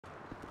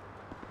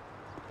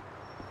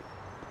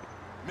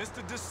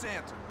Mr.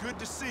 DeSanta, good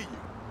to see you.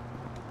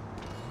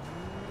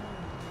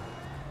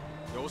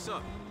 Yo, what's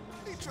up?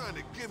 He trying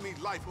to give me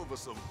life over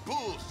some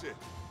bullshit.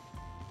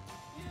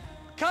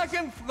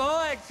 Cousin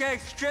Floyd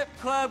says strip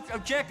clubs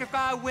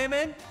objectify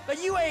women,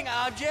 but you ain't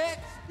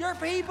objects. You're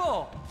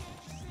people.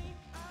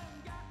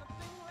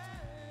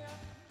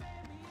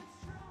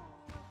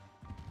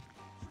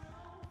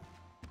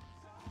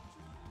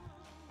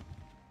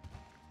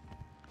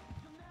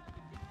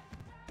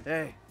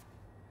 Hey,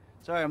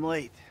 sorry I'm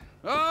late.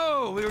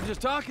 Oh, we were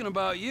just talking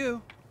about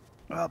you.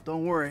 Well,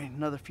 don't worry.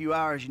 Another few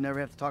hours, you never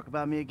have to talk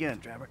about me again,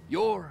 Trevor.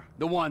 You're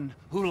the one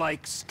who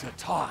likes to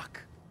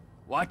talk.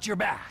 Watch your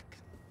back,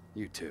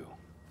 you two.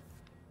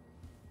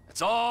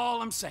 That's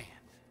all I'm saying.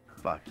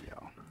 Fuck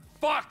you.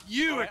 Fuck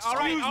you, All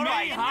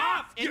right,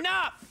 huh?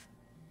 enough!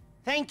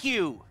 Thank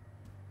you.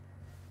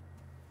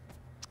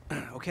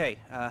 Okay,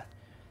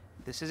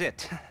 this is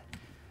it.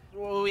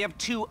 Well, we have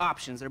two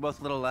options. They're both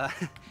a little,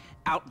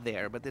 out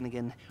there, but then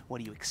again, what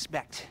do you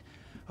expect?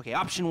 Okay,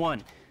 option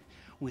one.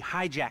 We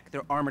hijack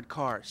their armored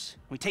cars.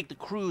 We take the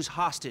crews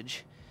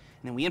hostage,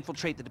 and then we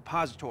infiltrate the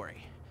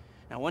depository.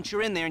 Now, once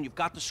you're in there and you've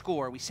got the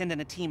score, we send in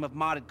a team of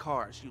modded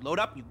cars. You load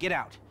up, you get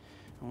out.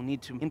 And we'll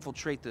need to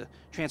infiltrate the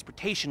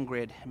transportation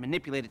grid and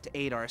manipulate it to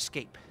aid our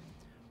escape.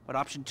 But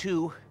option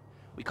two,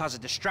 we cause a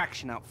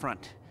distraction out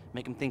front.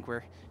 Make them think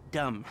we're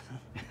dumb.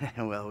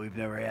 Well, we've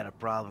never had a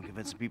problem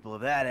convincing people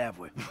of that, have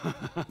we?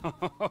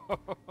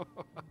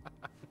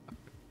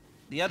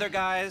 The other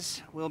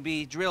guys will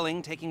be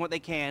drilling, taking what they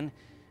can.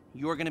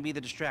 You're gonna be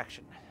the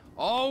distraction.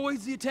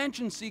 Always the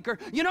attention seeker.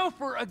 You know,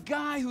 for a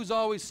guy who's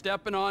always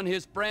stepping on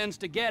his friends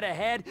to get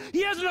ahead,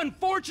 he has an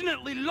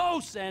unfortunately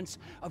low sense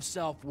of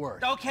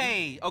self-worth.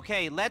 Okay,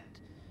 let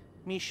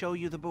me show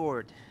you the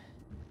board.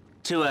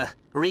 To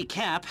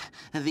recap,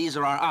 these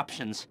are our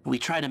options. We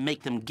try to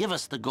make them give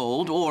us the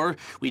gold, or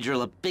we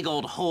drill a big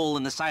old hole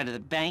in the side of the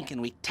bank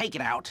and we take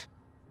it out.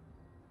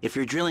 If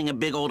you're drilling a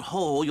big old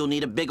hole, you'll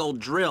need a big old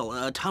drill,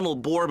 a tunnel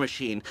bore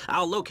machine.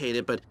 I'll locate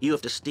it, but you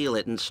have to steal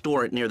it and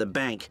store it near the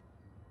bank.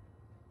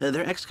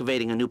 They're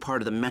excavating a new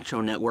part of the metro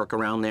network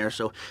around there,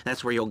 so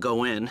that's where you'll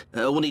go in.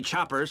 We'll need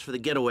choppers for the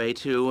getaway,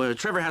 too.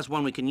 Trevor has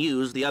one we can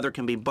use, the other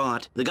can be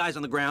bought. The guys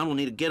on the ground will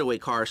need a getaway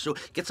car, so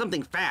get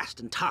something fast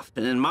and tough,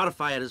 and then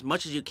modify it as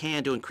much as you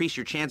can to increase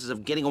your chances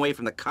of getting away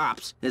from the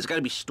cops. And it's got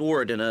to be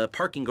stored in a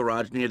parking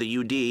garage near the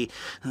UD.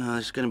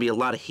 There's going to be a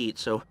lot of heat,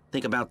 so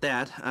think about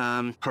that.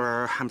 I'm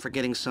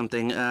forgetting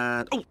something.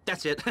 Oh,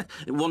 that's it.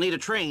 We'll need a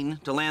train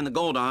to land the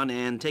gold on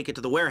and take it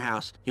to the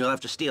warehouse. You'll have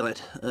to steal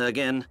it.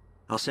 Again,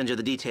 I'll send you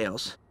the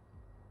details.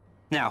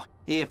 Now,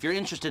 if you're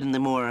interested in the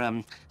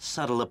more,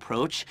 subtle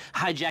approach,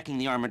 hijacking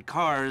the armored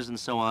cars and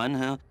so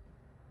on,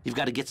 you've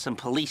got to get some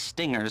police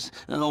stingers.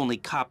 Only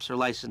cops are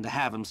licensed to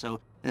have them,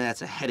 so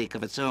that's a headache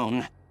of its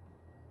own.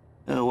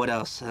 What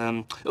else?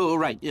 Oh,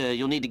 right,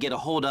 you'll need to get a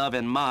hold of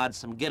and mod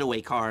some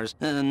getaway cars.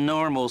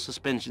 Normal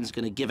suspension's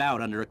gonna give out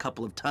under a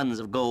couple of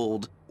tons of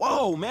gold.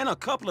 Whoa, man, a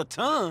couple of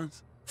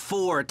tons?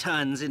 4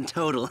 tons in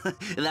total.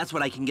 That's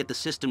what I can get the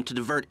system to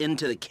divert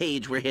into the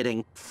cage we're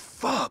hitting.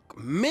 Fuck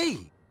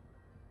me.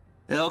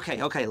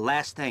 Okay,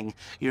 last thing.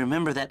 You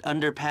remember that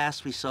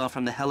underpass we saw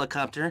from the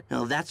helicopter?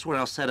 Well, that's where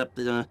I'll set up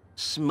the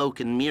smoke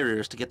and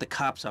mirrors to get the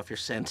cops off your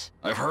scent.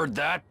 I've heard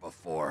that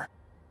before.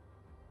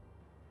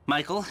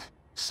 Michael,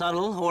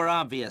 subtle or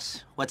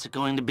obvious? What's it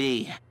going to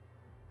be?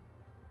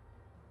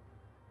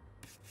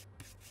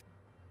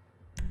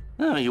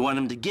 Oh, you want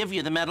him to give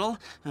you the medal?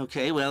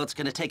 Okay, well, it's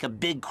gonna take a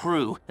big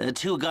crew.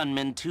 2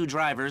 gunmen, 2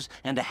 drivers,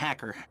 and a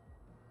hacker.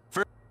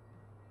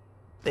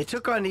 They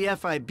took on the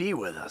FIB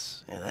with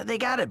us. They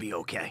gotta be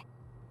okay.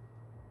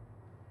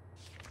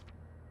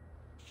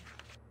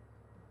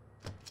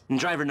 And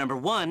driver number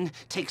 1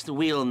 takes the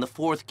wheel in the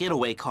 4th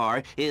getaway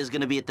car, is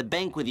gonna be at the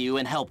bank with you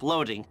and help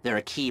loading. They're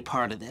a key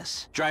part of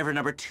this. Driver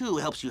number 2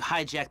 helps you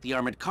hijack the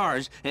armored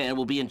cars and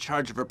will be in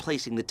charge of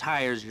replacing the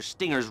tires your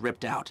stingers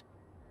ripped out.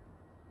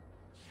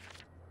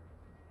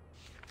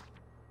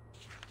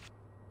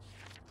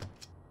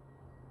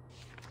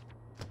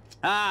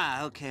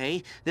 Ah,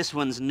 okay. This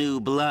one's new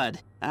blood.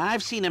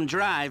 I've seen him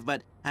drive,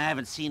 but I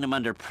haven't seen him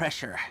under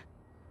pressure.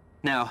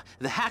 Now,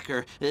 the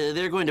hacker,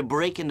 they're going to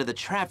break into the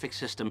traffic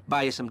system,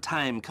 buy you some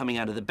time coming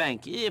out of the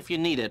bank, if you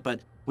need it, but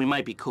we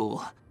might be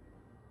cool.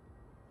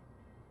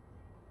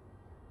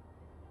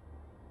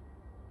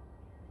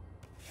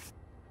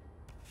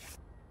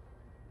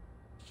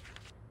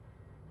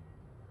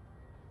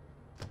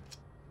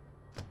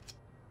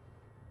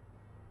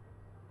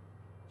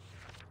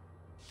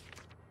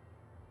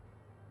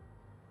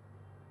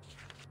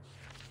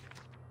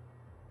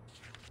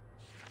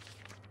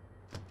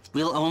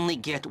 We'll only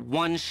get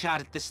 1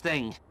 shot at this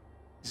thing.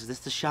 Is this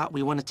the shot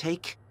we want to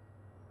take?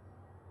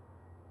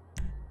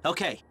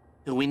 Okay,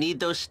 we need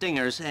those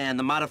stingers and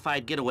the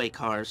modified getaway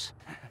cars.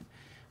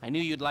 I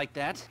knew you'd like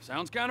that.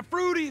 Sounds kind of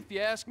fruity, if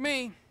you ask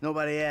me.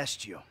 Nobody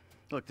asked you.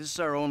 Look, this is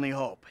our only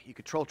hope. You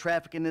control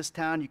traffic in this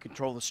town, you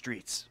control the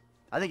streets.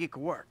 I think it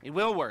could work. It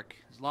will work,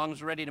 as long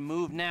as we're ready to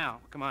move now.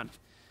 Come on,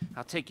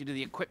 I'll take you to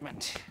the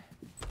equipment.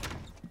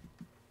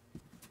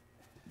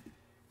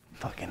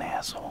 Fucking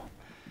asshole.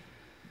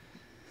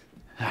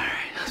 All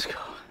right, let's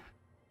go.